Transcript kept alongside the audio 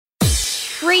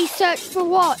Research for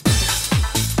what?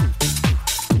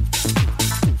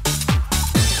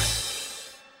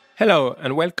 Hello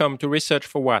and welcome to Research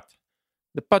for What,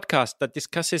 the podcast that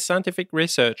discusses scientific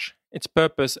research, its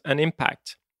purpose and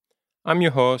impact. I'm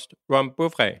your host, Ron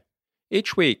Bouvray.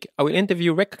 Each week, I will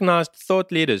interview recognized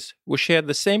thought leaders who share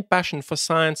the same passion for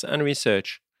science and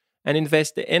research and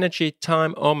invest the energy,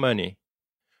 time or money.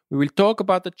 We will talk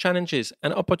about the challenges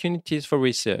and opportunities for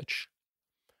research.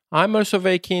 I'm also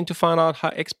very keen to find out how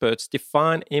experts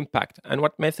define impact and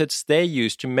what methods they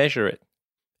use to measure it.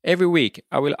 Every week,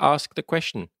 I will ask the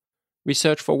question,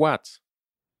 research for what?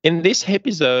 In this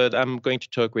episode, I'm going to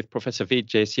talk with Professor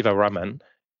Vijay Sivaraman.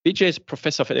 Vijay is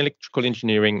Professor of Electrical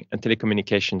Engineering and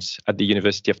Telecommunications at the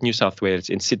University of New South Wales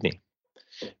in Sydney.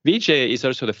 Vijay is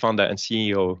also the founder and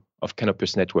CEO of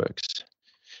Canopus Networks.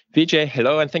 Vijay,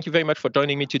 hello, and thank you very much for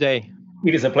joining me today.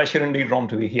 It is a pleasure indeed, Ron,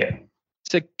 to be here.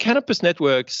 So Canopus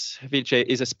Networks, Vijay,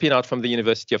 is a spin-out from the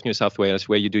University of New South Wales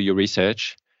where you do your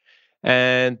research.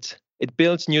 And it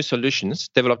builds new solutions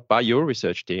developed by your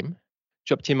research team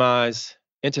to optimize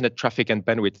internet traffic and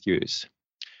bandwidth use.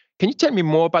 Can you tell me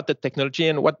more about the technology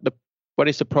and what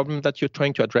is the problem that you're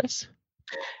trying to address?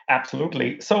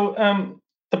 Absolutely. So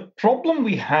the problem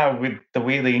we have with the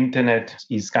way the internet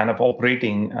is kind of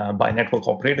operating by network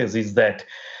operators is that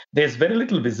there's very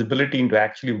little visibility into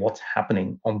actually what's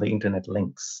happening on the internet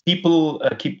links. People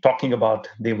keep talking about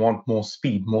they want more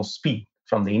speed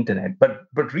from the internet,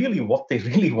 but really what they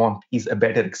really want is a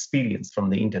better experience from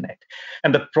the internet.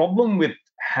 And the problem with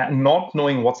not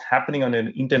knowing what's happening on an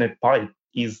internet pipe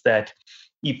is that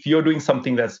if you're doing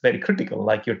something that's very critical,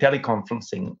 like you're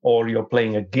teleconferencing or you're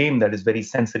playing a game that is very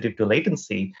sensitive to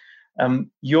latency,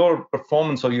 your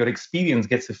performance or your experience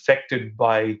gets affected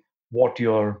by what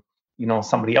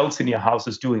somebody else in your house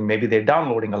is doing. Maybe they're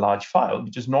downloading a large file,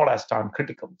 which is not as time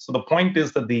critical. So the point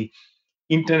is that the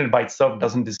internet by itself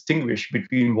doesn't distinguish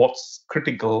between what's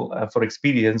critical for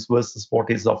experience versus what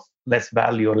is of less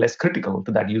value or less critical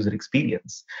to that user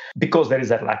experience, because there is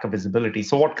that lack of visibility.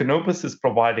 So what Canopus is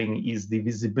providing is the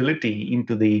visibility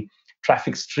into the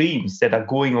traffic streams that are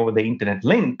going over the internet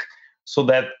link so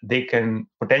that they can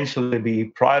potentially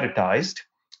be prioritized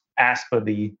as per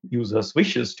the user's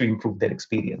wishes to improve their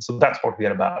experience. So that's what we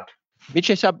are about.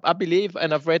 Vijay, I believe,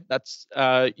 and I've read that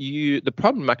the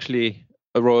problem actually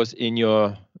arose in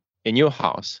your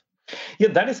house. Yeah,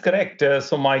 that is correct.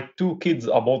 So my two kids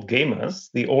are both gamers.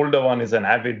 The older one is an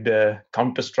avid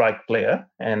Counter-Strike player,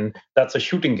 and that's a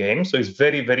shooting game. So he's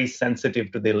very, very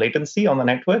sensitive to the latency on the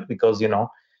network because, if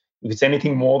it's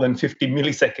anything more than 50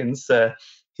 milliseconds,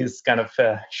 his kind of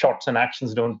shots and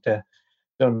actions don't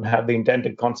have the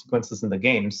intended consequences in the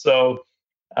game. So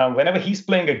whenever he's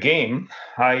playing a game,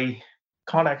 I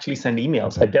can't actually send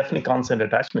emails. I definitely can't send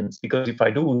attachments because if I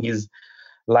do, his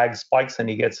lag spikes and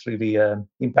he gets really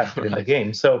impacted in the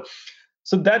game. So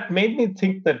that made me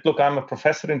think that, look, I'm a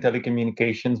professor in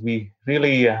telecommunications. We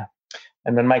really,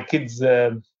 and when my kids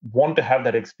want to have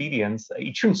that experience,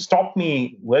 it shouldn't stop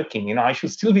me working. I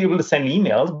should still be able to send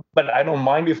emails, but I don't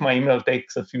mind if my email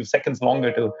takes a few seconds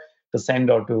longer to send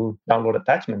or to download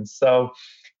attachments. So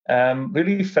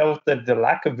really felt that the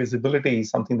lack of visibility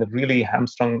is something that really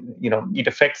hamstrung, it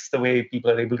affects the way people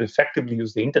are able to effectively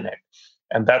use the internet.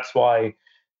 And that's why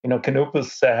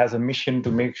Canopus has a mission to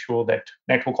make sure that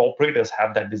network operators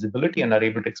have that visibility and are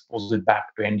able to expose it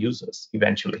back to end users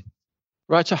eventually.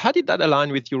 Right. So how did that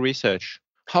align with your research?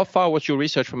 How far was your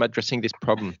research from addressing this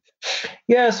problem?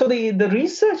 Yeah, so the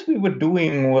research we were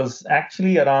doing was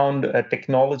actually around a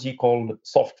technology called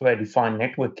software-defined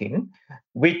networking,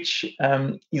 which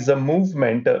is a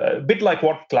movement, a bit like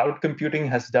what cloud computing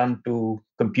has done to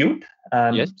compute.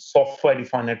 Yes.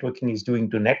 Software-defined networking is doing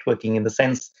to networking in the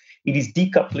sense it is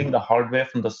decoupling the hardware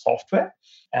from the software.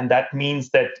 And that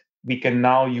means that we can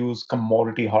now use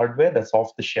commodity hardware that's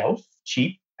off the shelf,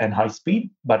 cheap and high speed,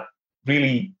 but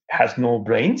really has no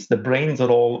brains. The brains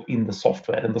are all in the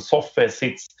software, and the software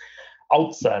sits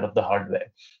outside of the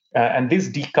hardware. And this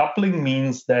decoupling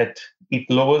means that it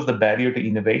lowers the barrier to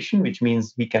innovation, which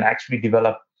means we can actually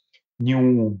develop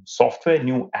new software,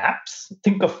 new apps.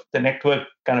 Think of the network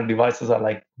kind of devices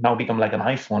are now become like an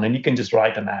iPhone, and you can just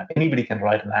write an app. Anybody can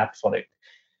write an app for it.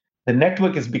 The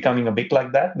network is becoming a bit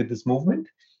like that with this movement.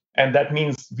 And that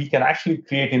means we can actually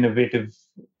create innovative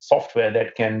software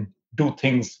that can do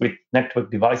things with network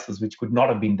devices which could not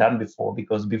have been done before,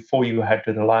 because before you had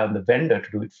to rely on the vendor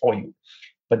to do it for you.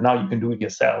 But now you can do it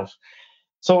yourself.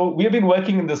 So we have been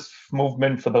working in this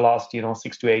movement for the last,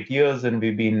 6 to 8 years, and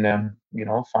we've been,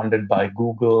 funded by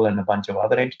Google and a bunch of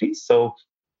other entities. So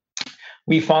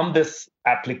we found this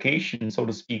application, so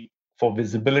to speak, for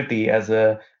visibility as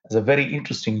a very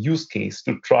interesting use case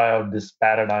to try out this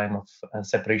paradigm of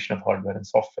separation of hardware and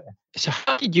software. So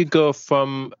how did you go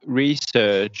from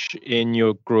research in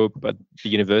your group at the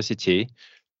university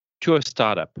to a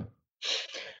startup?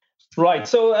 Right.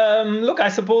 So, look, I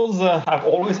suppose I've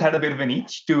always had a bit of an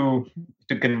itch to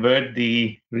convert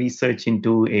the research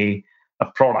into a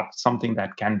product, something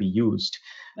that can be used.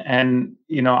 And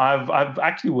I've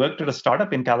actually worked at a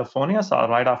startup in California. So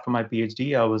right after my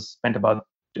PhD, I was spent about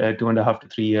 2.5 to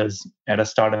 3 years at a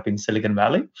startup in Silicon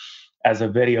Valley as a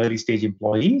very early stage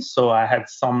employee. So I had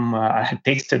I had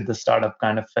tasted the startup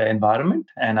kind of environment,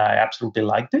 and I absolutely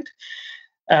liked it.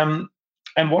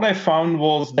 And what I found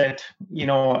was that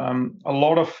a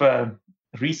lot of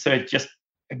research, just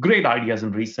great ideas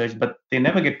in research, but they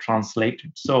never get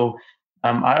translated. So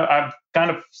I've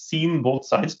kind of seen both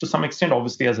sides to some extent.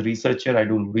 Obviously, as a researcher, I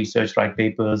do research, write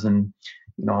papers, and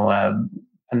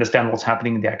understand what's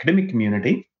happening in the academic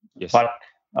community. Yes. But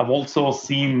I've also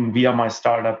seen via my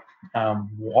startup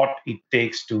what it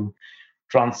takes to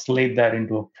translate that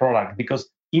into a product, because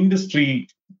industry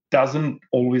doesn't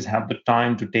always have the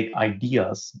time to take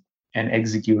ideas and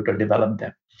execute or develop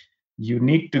them. You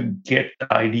need to get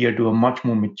the idea to a much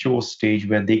more mature stage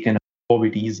where they can absorb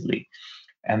it easily.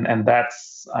 And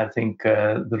that's, I think,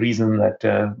 the reason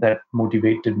that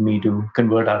motivated me to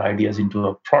convert our ideas into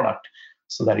a product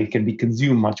so that it can be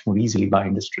consumed much more easily by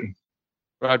industry.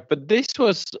 Right, but this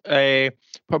was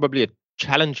probably a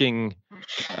challenging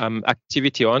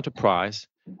activity or enterprise.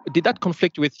 Did that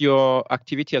conflict with your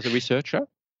activity as a researcher?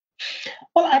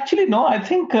 Well, actually, no. I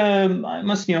think I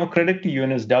must, credit to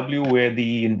UNSW, where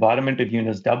the environment at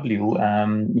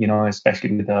UNSW,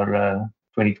 especially with our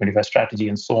 2025 strategy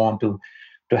and so on, to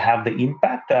have the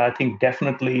impact, I think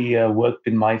definitely worked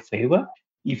in my favor.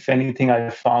 If anything, I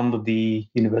found that the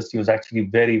university was actually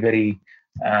very, very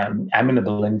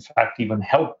amenable. In fact, even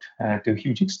helped to a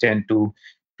huge extent to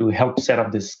help set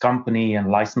up this company and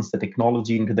license the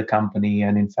technology into the company,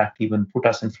 and in fact, even put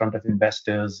us in front of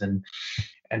investors and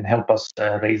help us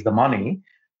raise the money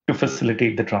to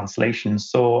facilitate the translation.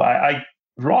 So I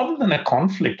rather than a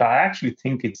conflict, I actually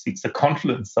think it's a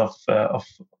confluence of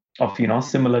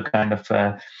similar kind of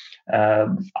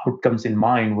outcomes in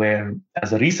mind, where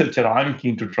as a researcher, I'm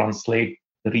keen to translate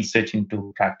the research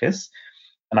into practice.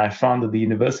 And I found that the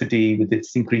university, with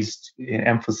its increased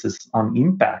emphasis on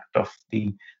impact of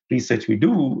the research we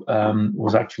do,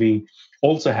 was actually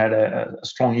also had a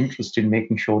strong interest in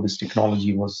making sure this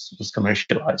technology was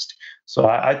commercialized. So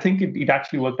I think it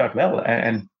actually worked out well,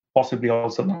 and possibly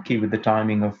also lucky with the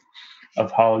timing of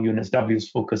how UNSW's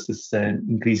focus is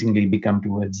increasingly become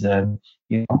towards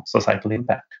societal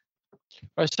impact.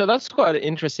 Right, so that's quite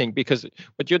interesting, because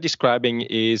what you're describing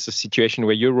is a situation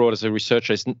where your role as a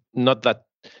researcher is not that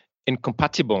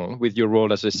incompatible with your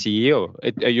role as a CEO.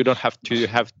 You don't have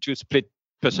two split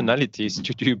personalities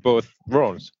to do both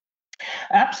roles.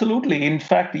 Absolutely. In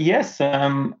fact, yes.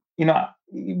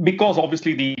 Because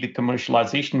obviously the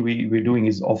commercialization we're doing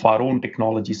is of our own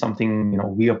technology, something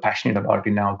we are passionate about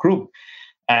in our group,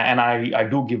 and I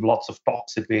do give lots of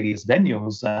talks at various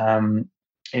venues.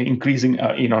 Increasing,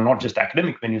 not just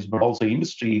academic venues, but also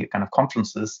industry kind of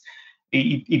conferences.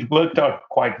 It worked out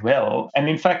quite well. And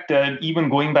in fact, even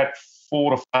going back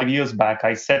 4 or 5 years back,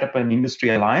 I set up an industry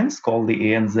alliance called the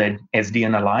ANZ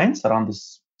SDN Alliance around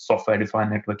this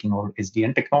software-defined networking, or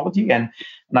SDN technology. And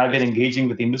I've been engaging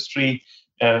with industry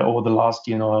over the last,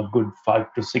 a good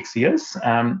 5 to 6 years.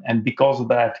 And because of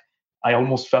that, I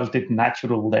almost felt it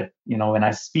natural that, when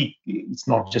I speak, it's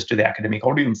not just to the academic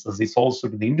audiences, it's also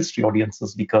to the industry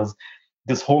audiences, because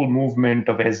this whole movement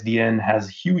of SDN has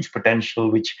huge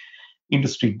potential, which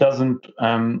industry doesn't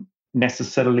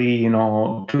necessarily,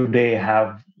 today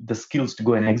have the skills to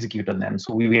go and execute on them.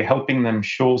 So we were helping them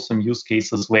show some use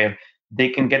cases where they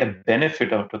can get a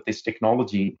benefit out of this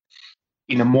technology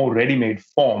in a more ready-made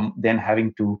form than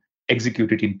having to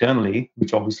execute it internally,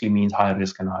 which obviously means higher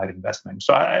risk and higher investment.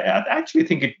 So I actually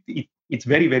think it's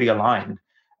very, very aligned,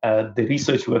 the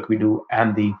research work we do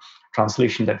and the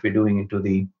translation that we're doing into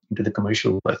the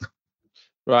commercial work.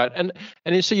 Right, and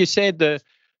so you said the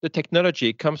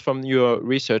technology comes from your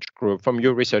research group, from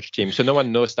your research team. So no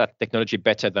one knows that technology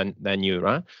better than you,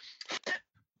 right?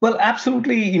 Well,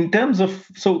 absolutely. In terms of,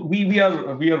 so we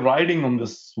are riding on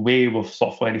this wave of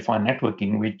software-defined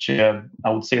networking, which I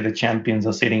would say the champions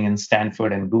are sitting in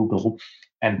Stanford and Google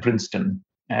and Princeton,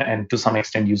 and to some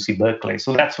extent UC Berkeley.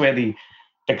 So that's where the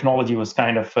technology was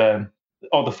kind of,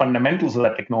 or the fundamentals of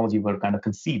that technology were kind of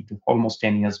conceived almost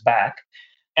 10 years back.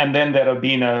 And then there have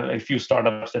been a few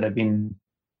startups that have been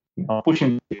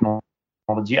pushing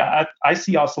technology. I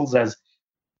see ourselves as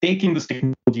taking this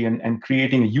technology and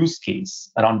creating a use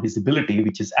case around visibility,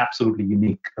 which is absolutely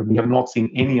unique. We have not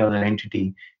seen any other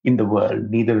entity in the world,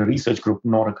 neither a research group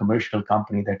nor a commercial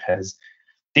company, that has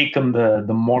taken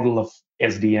the model of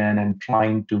SDN and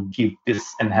trying to give this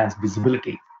enhanced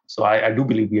visibility. So I do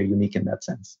believe we are unique in that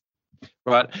sense.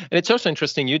 Right. And it's also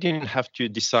interesting, you didn't have to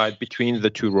decide between the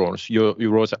two roles, your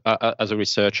roles as a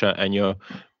researcher and your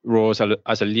roles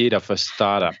as a leader of a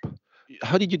startup.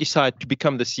 How did you decide to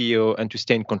become the CEO and to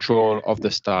stay in control of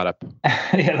the startup?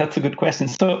 Yeah, that's a good question.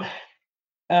 So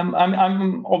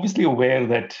I'm obviously aware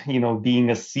that, being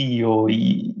a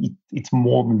CEO, it's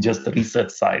more than just the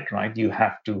research side, right? You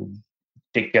have to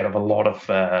take care of a lot of,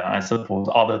 I suppose,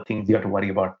 other things. You have to worry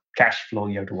about cash flow.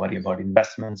 You have to worry about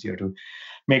investments. You have to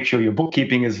make sure your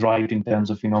bookkeeping is right in terms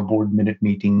of, board minute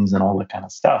meetings and all that kind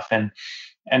of stuff. And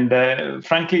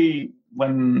frankly,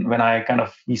 when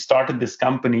we started this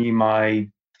company, my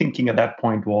thinking at that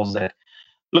point was that,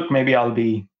 look, maybe I'll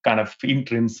be kind of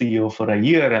interim CEO for a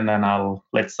year, and then I'll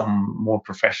let some more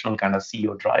professional kind of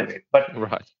CEO drive it.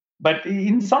 But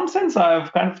in some sense,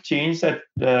 I've kind of changed that.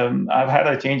 I've had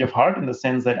a change of heart in the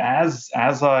sense that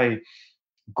as I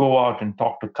go out and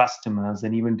talk to customers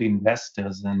and even to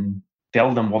investors and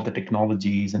tell them what the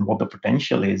technology is and what the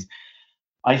potential is,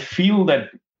 I feel that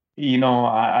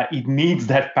it needs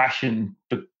that passion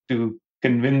to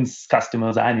convince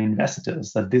customers and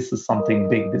investors that this is something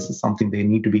big, this is something they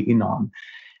need to be in on.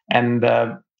 And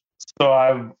so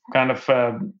I've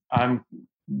I'm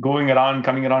coming around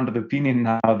to the opinion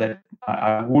now that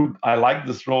I like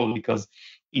this role because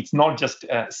it's not just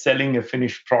selling a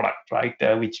finished product, right?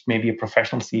 Which maybe a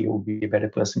professional CEO would be a better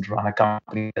person to run a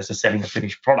company as selling a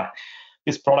finished product.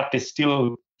 This product is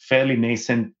still fairly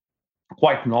nascent,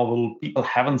 quite novel. People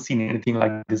haven't seen anything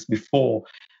like this before.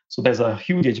 So there's a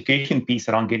huge education piece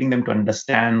around getting them to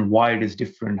understand why it is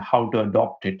different, how to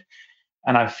adopt it.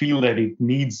 And I feel that it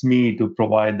needs me to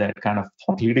provide that kind of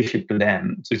thought leadership to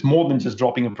them. So it's more than just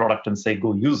dropping a product and say,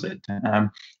 go use it.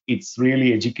 It's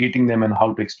really educating them on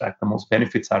how to extract the most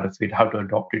benefits out of it, how to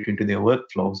adopt it into their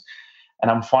workflows.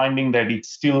 And I'm finding that it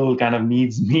still kind of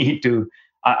needs me to,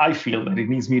 I feel that it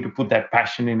needs me to put that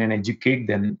passion in and educate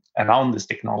them around this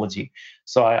technology.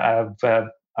 So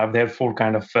I've therefore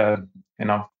kind of,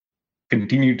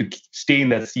 continue to stay in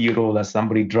that CEO role as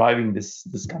somebody driving this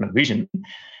kind of vision.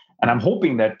 And I'm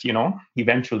hoping that,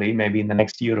 eventually, maybe in the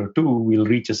next year or two, we'll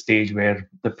reach a stage where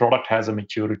the product has a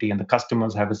maturity and the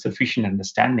customers have a sufficient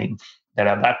understanding that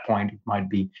at that point, it might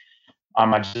be, I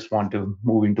might just want to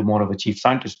move into more of a chief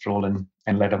scientist role and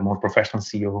let a more professional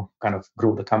CEO kind of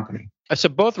grow the company. So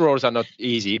both roles are not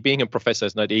easy. Being a professor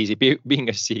is not easy. Being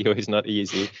a CEO is not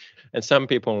easy. And some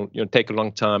people take a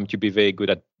long time to be very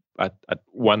good at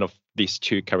one of these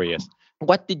two careers.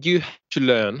 What did you have to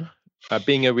learn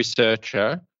being a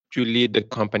researcher to lead the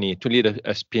company, to lead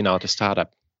a spin-out, a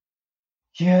startup?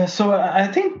 Yeah, so I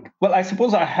think, I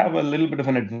suppose I have a little bit of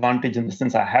an advantage in the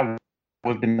sense I have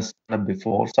worked in a startup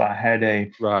before. So I had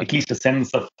at least a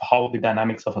sense of how the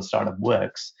dynamics of a startup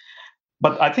works.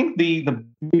 But I think the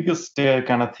biggest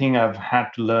kind of thing I've had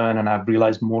to learn, and I've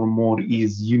realized more and more,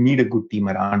 is you need a good team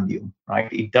around you, right?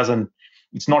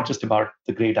 It's not just about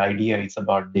the great idea. It's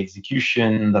about the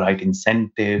execution, the right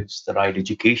incentives, the right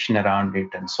education around it,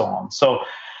 and so on.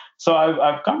 So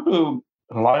I've come to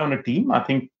rely on a team. I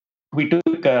think we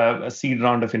took a seed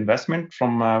round of investment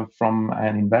from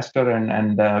an investor,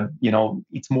 and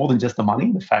it's more than just the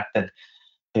money. The fact that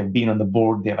they've been on the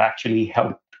board, they've actually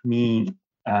helped me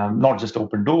not just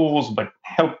open doors, but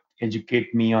help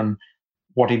educate me on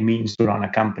what it means to run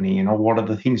a company. What are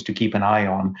the things to keep an eye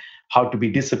on, how to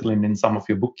be disciplined in some of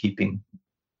your bookkeeping,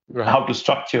 how to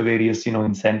structure various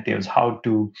incentives, how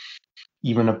to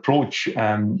even approach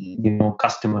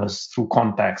customers through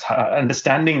contacts,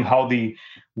 understanding how the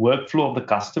workflow of the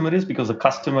customer is, because the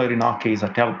customer in our case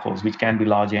are telcos, which can be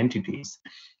large entities.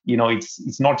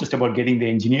 It's not just about getting the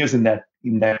engineers in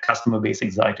that customer base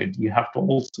excited. You have to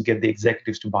also get the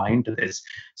executives to buy into this.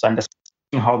 So understanding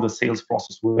how the sales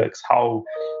process works, how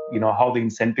the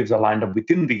incentives are lined up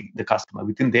within the customer,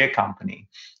 within their company.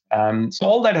 So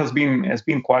all that has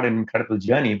been quite an incredible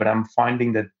journey. But I'm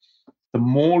finding that the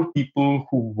more people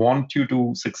who want you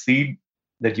to succeed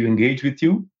that you engage with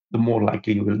you, the more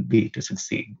likely you will be to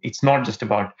succeed. It's not just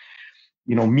about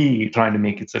me trying to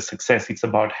make it a success. It's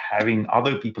about having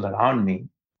other people around me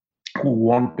who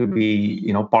want to be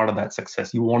part of that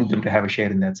success. You want them to have a share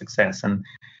in that success, and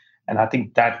I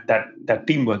think that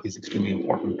teamwork is extremely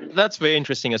important. That's very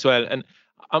interesting as well. And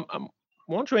I'm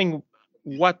wondering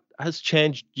what has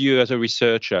changed you as a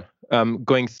researcher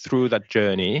going through that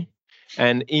journey,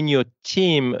 and in your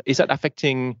team, is that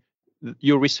affecting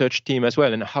your research team as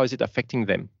well, and how is it affecting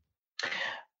them?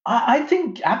 I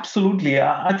think absolutely.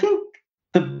 I think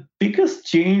the biggest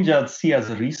change I'd see as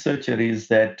a researcher is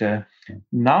that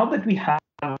now that we have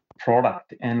a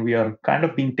product and we are kind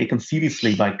of being taken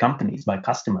seriously by companies, by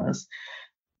customers,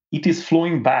 it is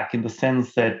flowing back in the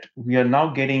sense that we are now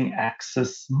getting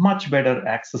access, much better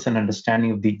access and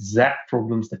understanding of the exact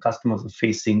problems the customers are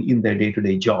facing in their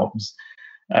day-to-day jobs.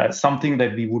 Something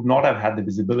that we would not have had the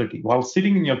visibility while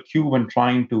sitting in your queue and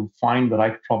trying to find the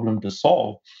right problem to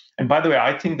solve. And by the way,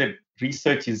 I think that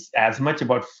research is as much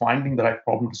about finding the right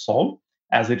problem to solve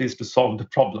as it is to solve the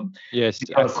problem. Yes,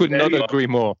 I Because could not agree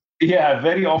more. yeah,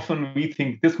 very often we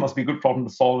think this must be a good problem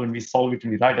to solve, and we solve it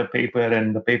and we write a paper,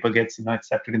 and the paper gets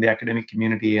accepted in the academic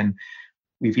community, and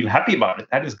we feel happy about it.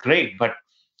 That is great, but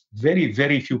very,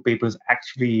 very few papers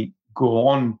actually go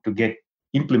on to get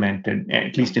implemented,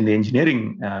 at least in the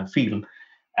engineering field,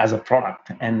 as a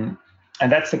product. And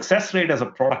that success rate as a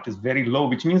product is very low,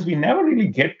 which means we never really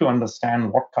get to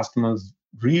understand what customers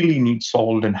really need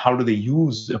solved and how do they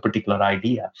use a particular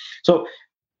idea. So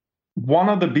one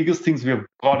of the biggest things we have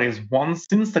got is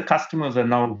since the customers are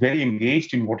now very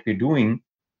engaged in what we're doing,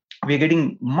 we're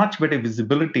getting much better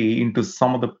visibility into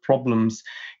some of the problems,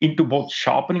 into both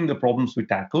sharpening the problems we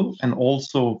tackle and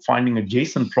also finding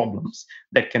adjacent problems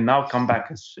that can now come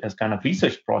back as kind of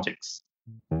research projects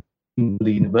in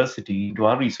the university, into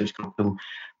our research group to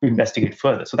investigate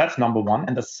further. So that's number one.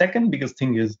 And the second biggest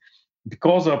thing is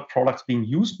because our products being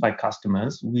used by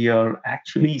customers, we are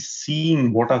actually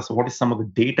seeing what is some of the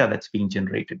data that's being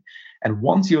generated. And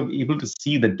once you're able to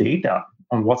see the data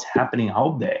on what's happening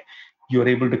out there, you're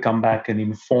able to come back and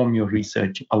inform your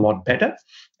research a lot better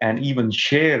and even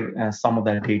share some of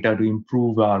that data to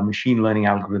improve our machine learning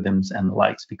algorithms and the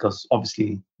likes, because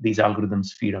obviously these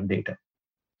algorithms feed on data.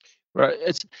 Right.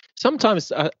 It's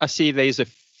sometimes I see there's a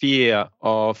fear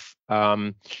of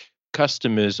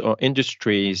customers or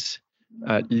industries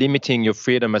limiting your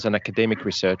freedom as an academic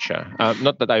researcher.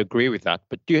 Not that I agree with that,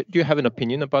 but do you have an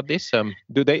opinion about this?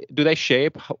 Do they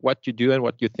shape what you do and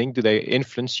what you think? Do they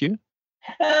influence you?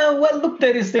 Well, look,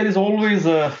 there is always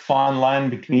a fine line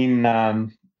between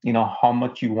how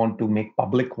much you want to make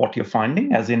public what you're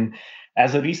finding. As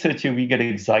a researcher, we get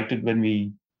excited when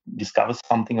we discover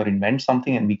something or invent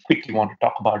something, and we quickly want to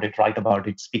talk about it, write about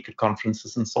it, speak at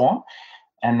conferences, and so on.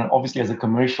 And obviously, as a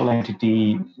commercial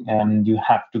entity, you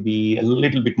have to be a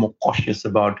little bit more cautious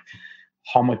about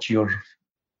how much you're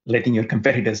letting your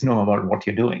competitors know about what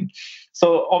you're doing.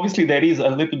 So obviously, there is a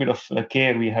little bit of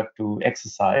care we have to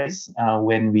exercise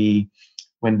when we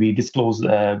disclose,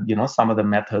 some of the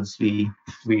methods we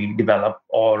develop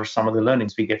or some of the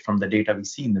learnings we get from the data we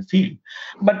see in the field.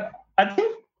 But I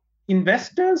think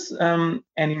investors and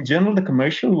in general the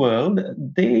commercial world,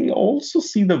 they also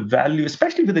see the value,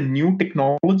 especially with the new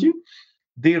technology.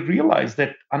 They realize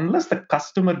that unless the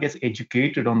customer gets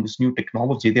educated on this new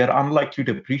technology, they are unlikely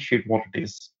to appreciate what it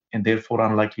is and therefore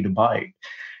unlikely to buy it.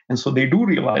 And so they do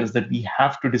realize that we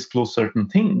have to disclose certain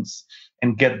things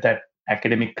and get that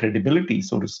academic credibility,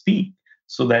 so to speak,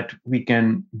 so that we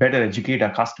can better educate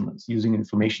our customers using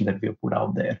information that we have put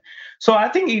out there. So I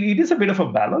think it is a bit of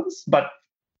a balance, but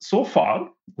so far,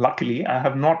 luckily, I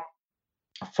have not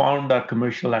found our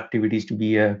commercial activities to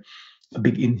be a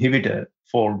big inhibitor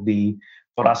for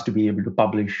us to be able to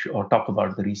publish or talk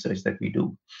about the research that we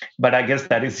do. But I guess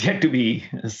that is yet to be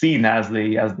seen as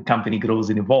the company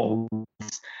grows and evolves.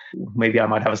 Maybe I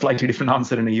might have a slightly different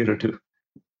answer in a year or two.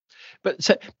 But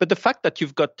the fact that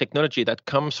you've got technology that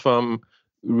comes from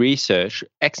research,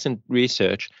 excellent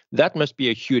research, that must be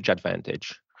a huge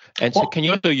advantage. And so can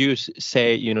you also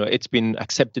say, it's been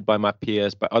accepted by my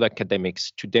peers, by other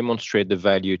academics to demonstrate the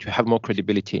value, to have more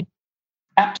credibility?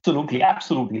 Absolutely.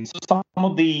 So some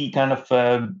of the kind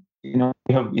of,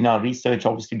 we have in our research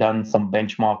obviously done some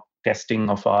benchmark testing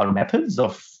of our methods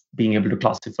of being able to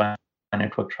classify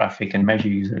network traffic and measure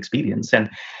user experience.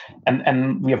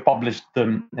 And we have published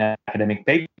the academic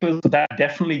papers. So that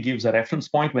definitely gives a reference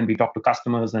point when we talk to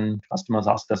customers and customers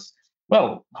ask us,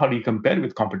 well, how do you compare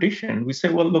with competition? We say,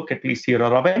 well, look, at least here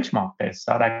are our benchmark tests.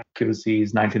 Our accuracy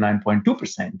is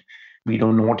 99.2%. We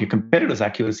don't know what your competitors'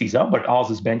 accuracies are, but ours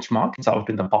is benchmark. It's out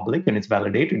in the public and it's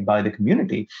validated by the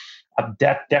community.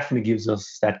 That definitely gives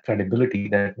us that credibility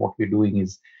that what we're doing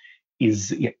is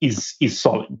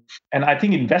solid. And I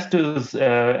think investors,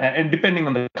 and depending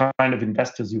on the kind of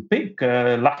investors you pick,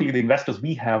 luckily the investors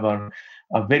we have are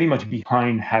very much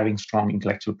behind having strong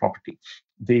intellectual property.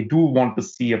 They do want to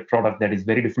see a product that is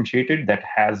very differentiated, that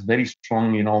has very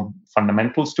strong,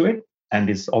 fundamentals to it,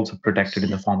 and is also protected in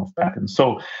the form of patents.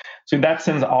 So in that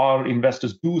sense, our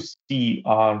investors do see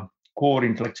our core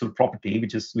intellectual property,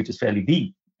 which is fairly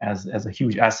deep, as a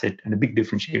huge asset and a big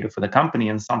differentiator for the company,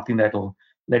 and something that'll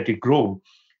let it grow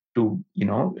to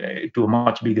to a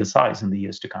much bigger size in the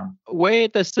years to come. Where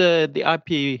does the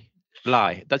IP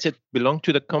lie? Does it belong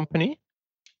to the company?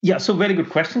 Yeah, so very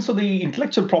good question. So the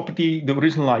intellectual property, the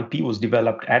original IP was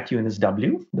developed at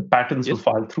UNSW. The patents were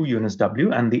filed through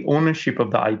UNSW, and the ownership of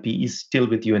the IP is still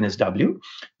with UNSW.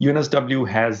 UNSW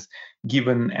has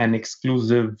given an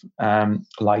exclusive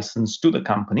license to the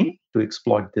company to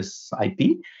exploit this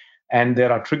IP. And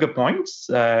there are trigger points.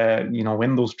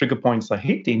 When those trigger points are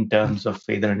hit in terms of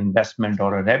either an investment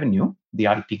or a revenue, the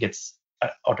IP gets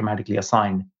automatically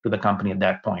assigned to the company at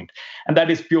that point. And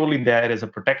that is purely there as a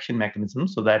protection mechanism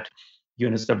so that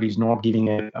UNSW is not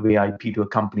giving away IP to a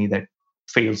company that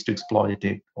fails to exploit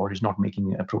it or is not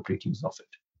making appropriate use of it.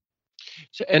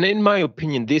 So, and in my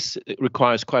opinion, this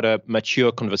requires quite a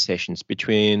mature conversations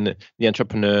between the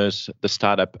entrepreneurs, the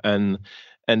startup, and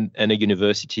a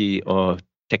university or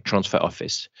tech transfer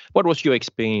office. What was your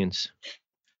experience?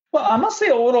 Well, I must say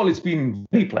overall it's been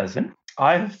very pleasant.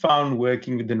 I have found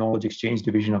working with the Knowledge Exchange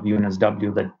division of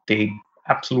UNSW that they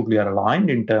absolutely are aligned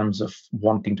in terms of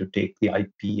wanting to take the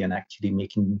IP and actually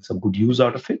making some good use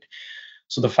out of it.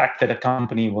 So the fact that a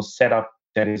company was set up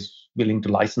that is willing to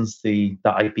license the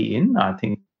IP in, I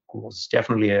think was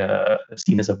definitely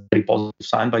seen as a very positive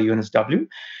sign by UNSW.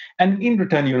 And in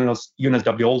return,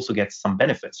 UNSW also gets some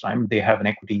benefits, right? They have an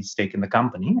equity stake in the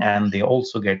company, and they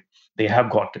have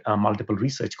got multiple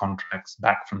research contracts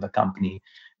back from the company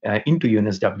into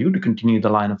UNSW to continue the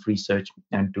line of research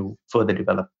and to further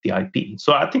develop the IP.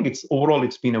 So I think it's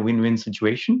been a win-win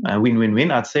situation, a win-win-win,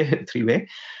 I'd say, three-way.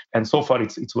 And so far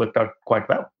it's worked out quite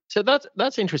well. So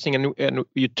that's interesting. And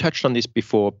you touched on this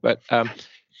before, but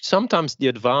sometimes the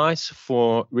advice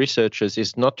for researchers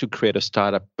is not to create a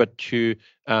startup, but to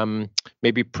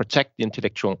maybe protect the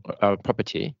intellectual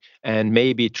property and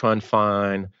maybe try and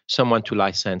find someone to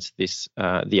license this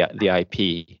the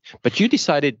IP. But you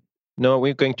decided, no,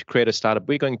 we're going to create a startup.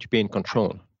 We're going to be in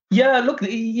control. Yeah, look,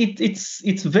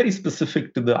 it's very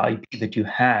specific to the IP that you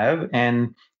have,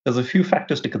 and there's a few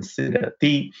factors to consider.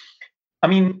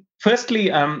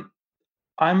 Firstly, I'm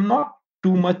not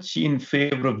too much in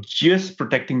favor of just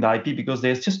protecting the IP because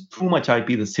there's just too much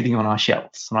IP that's sitting on our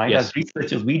shelves, right? Yes. As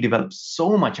researchers, we develop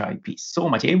so much IP, so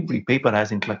much. Every paper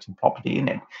has intellectual property in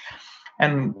it.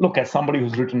 And look, as somebody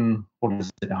who's written,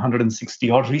 160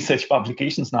 odd research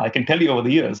publications now, I can tell you over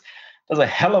the years, there's a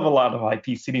hell of a lot of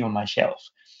IP sitting on my shelf.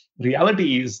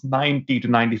 Reality is 90 to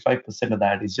 95% of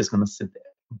that is just going to sit there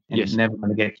and never going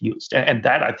to get used. And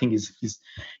that, I think, is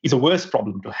a worse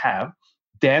problem to have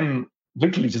than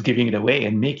literally just giving it away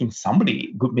and making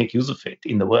somebody make use of it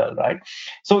in the world, right?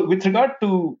 So with regard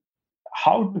to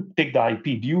how to take the IP,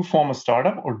 do you form a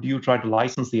startup or do you try to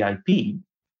license the IP?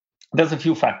 There's a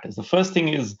few factors. The first thing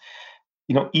is,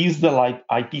 is the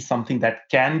IP something that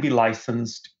can be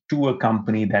licensed to a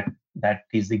company that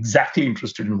is exactly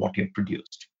interested in what you've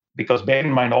produced? Because bear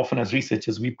in mind, often as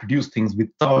researchers, we produce things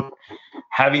without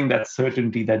having that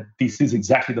certainty that this is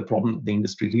exactly the problem that the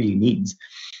industry really needs.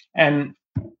 And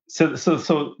so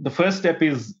the first step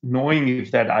is knowing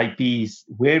if that IP is,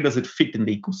 where does it fit in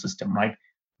the ecosystem, right?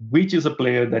 Which is a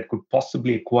player that could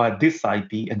possibly acquire this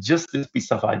IP and just this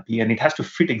piece of IP, and it has to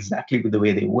fit exactly with the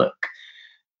way they work.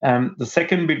 The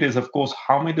second bit is, of course,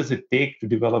 how much does it take to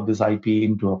develop this IP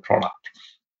into a product?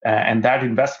 And that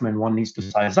investment one needs to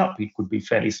size up. It could be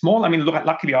fairly small.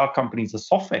 Luckily, our company is a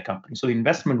software company, so the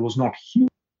investment was not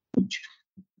huge,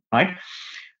 right?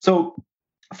 So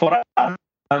for us,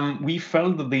 we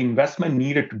felt that the investment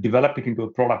needed to develop it into a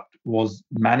product was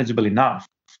manageable enough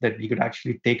that we could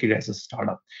actually take it as a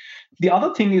startup. The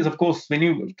other thing is, of course, when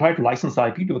you try to license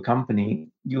IP to a company,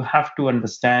 you have to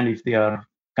understand if they are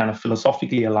kind of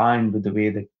philosophically aligned with the way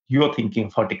that you're thinking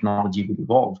of how technology will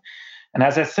evolve. And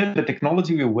as I said, the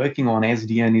technology we're working on,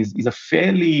 SDN, is a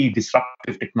fairly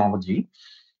disruptive technology.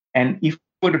 And if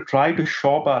we were to try to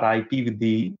shop our IP with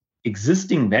the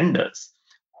existing vendors,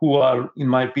 who are, in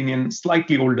my opinion,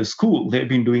 slightly older school, they've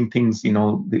been doing things,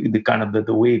 the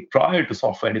way prior to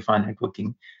software-defined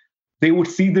networking, they would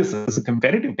see this as a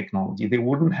competitive technology. They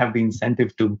wouldn't have the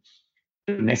incentive to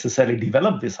necessarily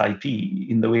develop this IP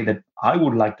in the way that I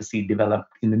would like to see it developed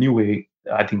in the new way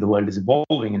I think the world is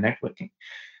evolving in networking.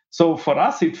 So for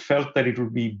us, it felt that it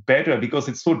would be better because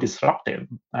it's so disruptive.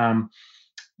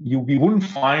 We wouldn't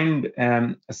find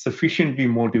a sufficiently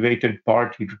motivated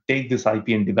party to take this IP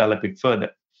and develop it further.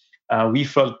 We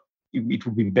felt it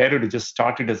would be better to just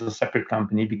start it as a separate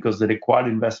company because the required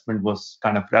investment was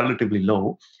kind of relatively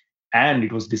low and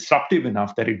it was disruptive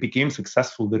enough that it became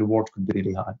successful. The rewards could be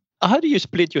really high. How do you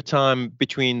split your time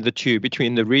between the two,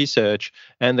 between the research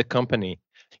and the company?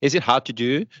 Is it hard to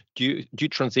do? Do you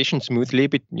transition smoothly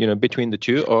between the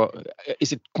two, or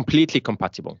is it completely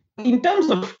compatible? In terms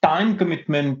of time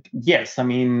commitment, yes. I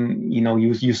mean,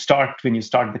 you start when you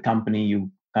start the company,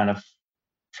 you kind of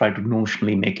try to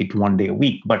notionally make it 1 day a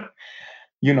week, but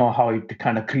you know how it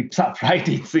kind of creeps up, right?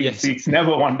 It's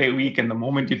never 1 day a week, and the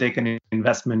moment you take an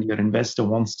investment, your investor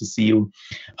wants to see you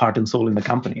heart and soul in the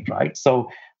company, right? So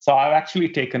I've actually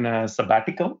taken a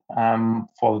sabbatical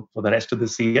for the rest of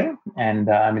this year, and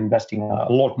I'm investing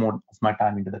a lot more of my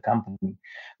time into the company.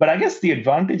 But I guess the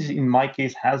advantage in my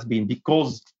case has been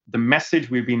because the message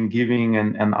we've been giving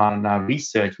and on our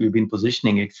research, we've been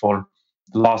positioning it for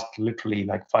the last literally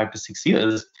like 5 to 6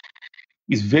 years,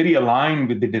 is very aligned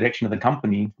with the direction of the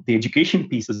company. The education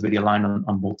piece is very aligned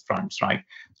on both fronts, right?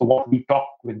 So what we talk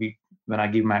when I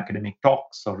give my academic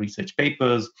talks or research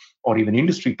papers or even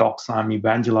industry talks, I'm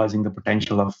evangelizing the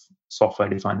potential of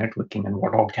software-defined networking and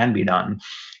what all can be done.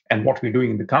 And what we're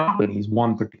doing in the company is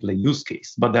one particular use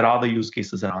case, but there are other use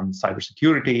cases around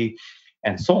cybersecurity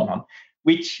and so on,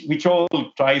 which all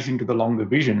ties into the longer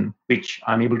vision, which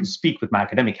I'm able to speak with my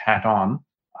academic hat on.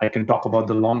 I can talk about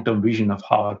the long-term vision of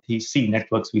how I see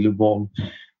networks will evolve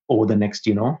over the next,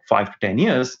 5 to 10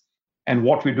 years. And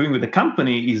what we're doing with the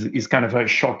company is kind of a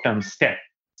short-term step,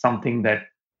 something that,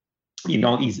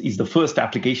 is the first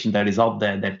application that is out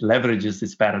there that leverages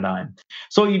this paradigm.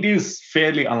 So it is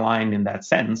fairly aligned in that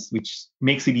sense, which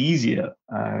makes it easier,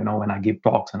 when I give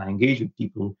talks and I engage with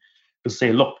people to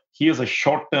say, look, here's a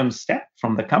short-term step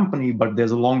from the company, but there's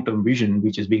a long-term vision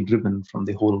which is being driven from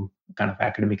the whole kind of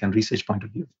academic and research point of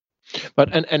view. But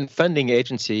and funding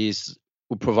agencies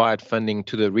who provide funding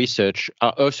to the research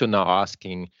are also now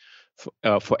asking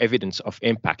for evidence of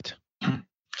impact.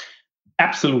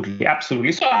 Absolutely.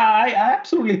 So I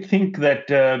absolutely think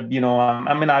that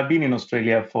I've been in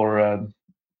Australia for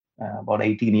about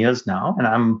 18 years now,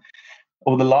 and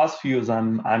over the last few years,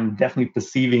 I'm definitely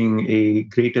perceiving a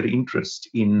greater interest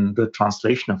in the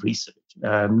translation of research,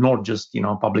 not just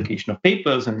publication of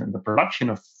papers and the production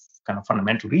of kind of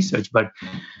fundamental research, but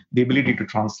the ability to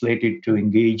translate it, to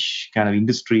engage kind of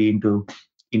industry into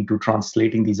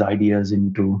translating these ideas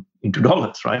into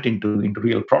dollars, right, into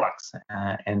real products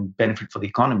and benefit for the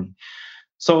economy.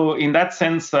 So in that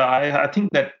sense, I think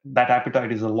that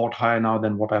appetite is a lot higher now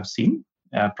than what I've seen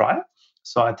prior.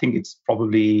 So I think it's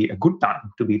probably a good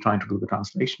time to be trying to do the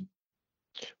translation.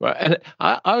 Well, and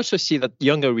I also see that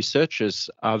younger researchers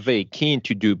are very keen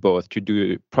to do both, to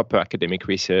do proper academic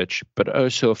research, but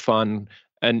also fun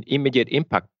and immediate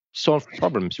impact, solve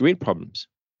problems, real problems.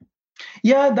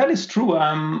 Yeah, that is true.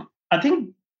 I think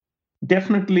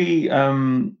definitely,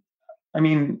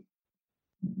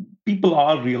 people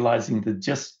are realizing that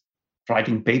just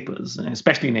writing papers,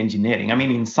 especially in engineering.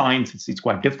 In science, it's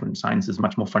quite different. Science is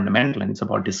much more fundamental and it's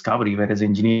about discovery, whereas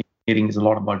engineering is a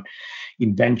lot about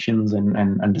inventions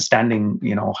and understanding,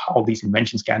 how these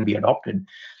inventions can be adopted.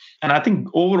 And I think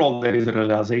overall there is a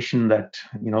realization that,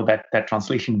 that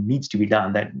translation needs to be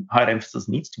done, that higher emphasis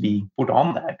needs to be put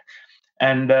on that.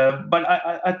 And but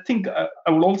I think I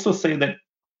will also say that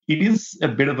it is a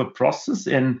bit of a process,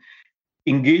 and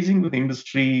engaging with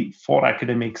industry for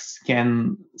academics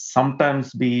can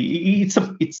sometimes be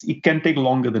it can take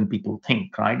longer than people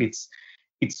think, right?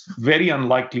 It's very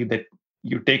unlikely that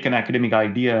you take an academic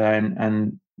idea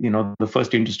and the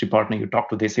first industry partner you talk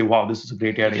to, they say, wow, this is a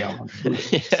great idea, I want to do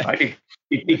this. Yeah. Right?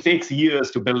 It takes years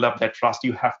to build up that trust.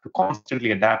 You have to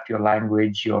constantly adapt your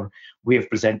language, your way of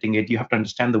presenting it. You have to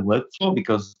understand the workflow,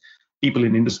 because people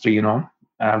in industry,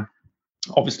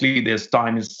 obviously there's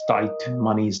time is tight,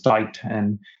 money is tight,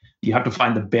 and you have to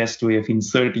find the best way of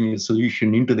inserting your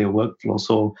solution into their workflow.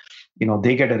 So,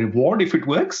 they get a reward if it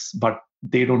works, but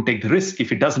they don't take the risk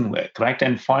if it doesn't work, right?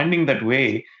 And finding that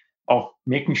way of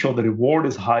making sure the reward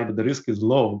is high but the risk is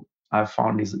low, I've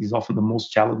found is often the most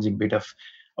challenging bit of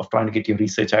trying to get your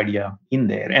research idea in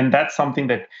there. And that's something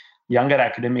that younger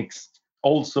academics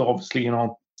also, obviously,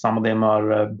 some of them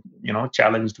are,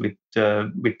 challenged with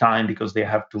time, because they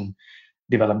have to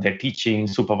develop their teaching,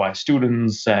 supervise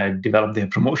students, develop their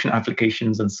promotion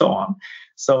applications, and so on.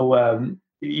 So,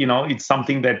 it's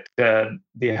something that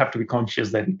they have to be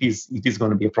conscious that it is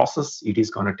going to be a process. It is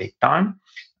going to take time,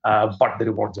 but the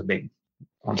rewards are big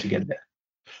once you get there.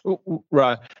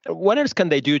 Right. What else can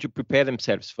they do to prepare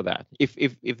themselves for that?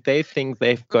 If they think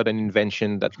they've got an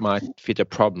invention that might fit a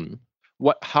problem,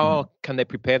 how can they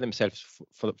prepare themselves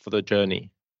for the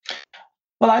journey?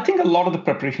 Well, I think a lot of the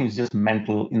preparation is just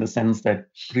mental, in the sense that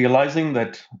realizing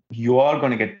that you are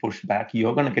going to get pushed back,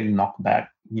 you're going to get knocked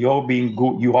back, you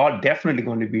are definitely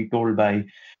going to be told by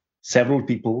several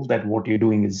people that what you're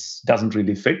doing doesn't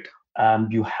really fit.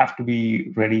 you have to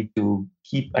be ready to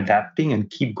keep adapting and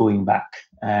keep going back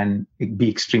and be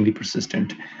extremely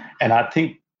persistent. And I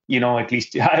think, at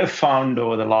least I have found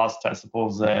over the last, I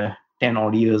suppose, 10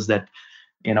 odd years that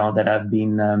I've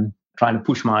been trying to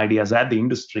push my ideas at the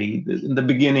industry. In the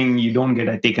beginning, you don't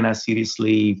get taken as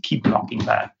seriously. You keep knocking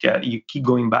back. You keep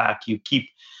going back. You keep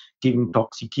giving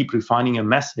talks. You keep refining a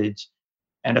message.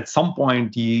 And at some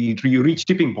point, you reach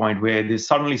tipping point where they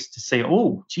suddenly say,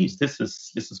 "Oh, geez, this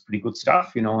is pretty good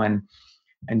stuff,"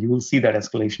 and you will see that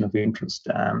escalation of interest.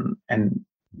 And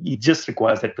it just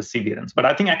requires that perseverance. But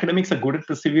I think academics are good at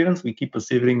perseverance. We keep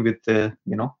persevering with,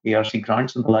 ARC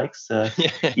grants and the likes,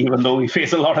 even though we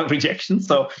face a lot of rejection.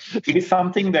 So it is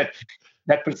something that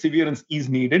perseverance is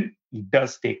needed. It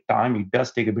does take time. It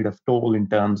does take a bit of toll in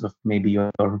terms of maybe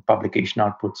your publication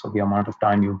outputs or the amount of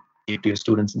time you give to your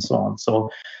students and so on.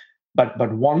 So,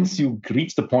 but once you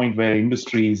reach the point where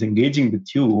industry is engaging with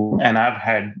you, and I've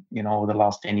had, over the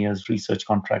last 10 years, research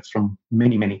contracts from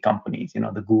many, many companies,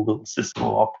 the Google, Cisco,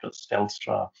 Optus,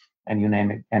 Telstra, and you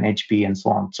name it, and HP and so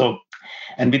on. So,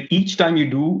 and with each time you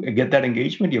do get that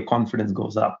engagement, your confidence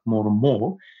goes up more and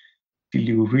more till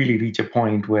you really reach a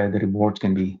point where the rewards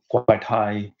can be quite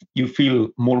high. You feel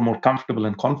more and more comfortable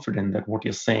and confident that what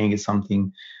you're saying is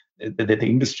something that the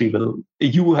industry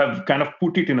you have kind of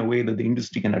put it in a way that the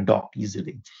industry can adopt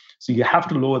easily. So you have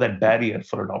to lower that barrier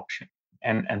for adoption.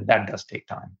 And that does take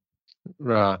time.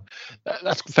 Right.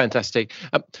 That's fantastic.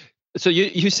 So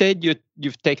you said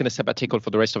you've taken a sabbatical for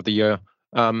the rest of the year.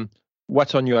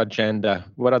 What's on your agenda?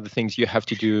 What are the things you have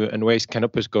to do, and where is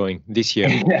Canopus going this year?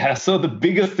 Yeah, so the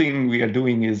biggest thing we are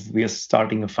doing is we are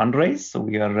starting a fundraise. So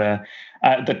we are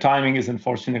the timing is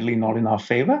unfortunately not in our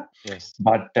favor. Yes,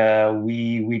 but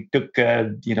we took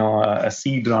a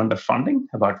seed round of funding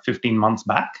about 15 months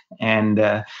back, and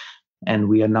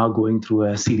we are now going through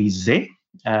a Series A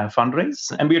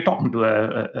fundraise, and we are talking to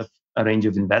a range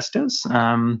of investors.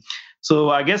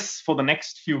 So I guess for the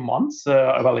next few months,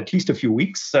 at least a few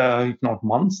weeks, if not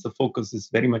months, the focus is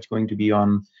very much going to be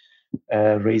on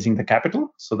raising the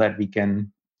capital so that we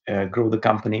can grow the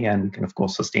company and we can, of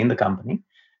course, sustain the company.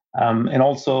 And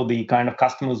also the kind of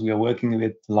customers we are working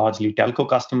with, largely telco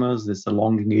customers. There's a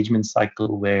long engagement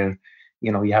cycle where,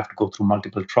 you have to go through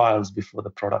multiple trials before the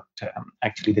product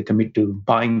actually they commit to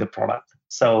buying the product.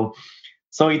 So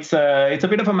it's a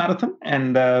bit of a marathon,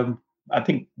 and I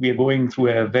think we are going through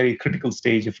a very critical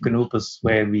stage of Canopus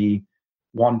where we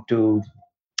want to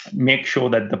make sure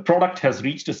that the product has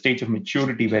reached a stage of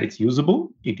maturity where it's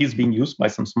usable. It is being used by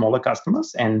some smaller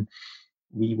customers, and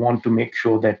we want to make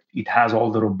sure that it has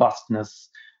all the robustness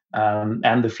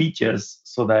and the features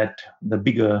so that the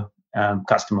bigger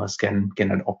customers can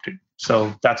adopt it.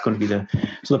 So that's going to be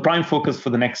the prime focus for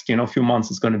the next few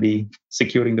months is going to be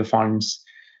securing the funds,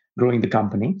 growing the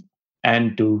company,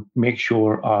 and to make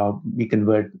sure we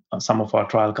convert some of our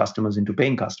trial customers into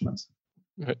paying customers.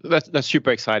 That's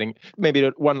super exciting. Maybe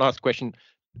one last question.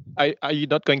 Are you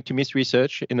not going to miss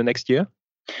research in the next year?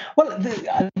 Well,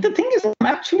 the thing is, I'm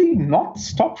actually not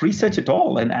stopped research at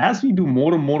all. And as we do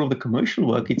more and more of the commercial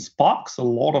work, it sparks a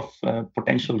lot of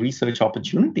potential research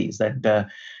opportunities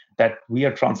that we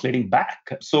are translating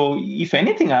back. So if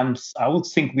anything, I would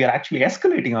think we are actually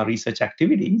escalating our research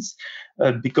activities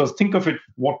because think of it,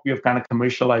 what we have kind of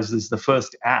commercialized is the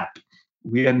first app.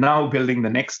 We are now building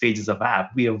the next stages of app.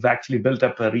 We have actually built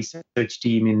up a research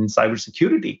team in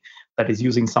cybersecurity that is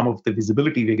using some of the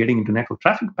visibility we're getting into network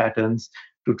traffic patterns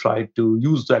to try to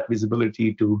use that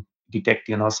visibility to detect,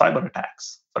 cyber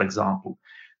attacks, for example.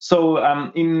 So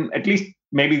in at least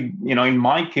maybe, in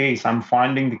my case, I'm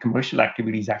finding the commercial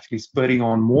activities actually spurring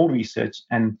on more research.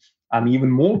 And I'm even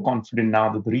more confident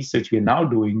now that the research we are now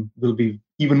doing will be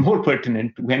even more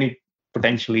pertinent when it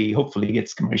potentially, hopefully,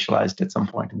 gets commercialized at some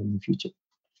point in the near future.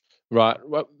 Right.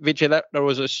 Well, Vijay, that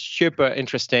was a super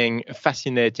interesting,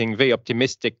 fascinating, very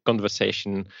optimistic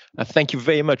conversation. Thank you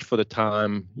very much for the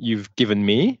time you've given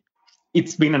me.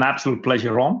 It's been an absolute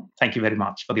pleasure, Ron. Thank you very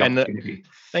much for the opportunity.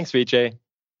 Thanks, Vijay.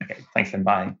 Okay, thanks and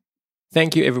bye.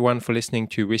 Thank you, everyone, for listening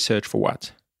to Research for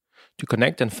What. To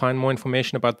connect and find more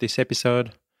information about this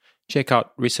episode, check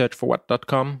out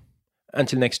researchforwhat.com.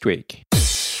 Until next week.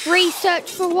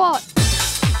 Research for What?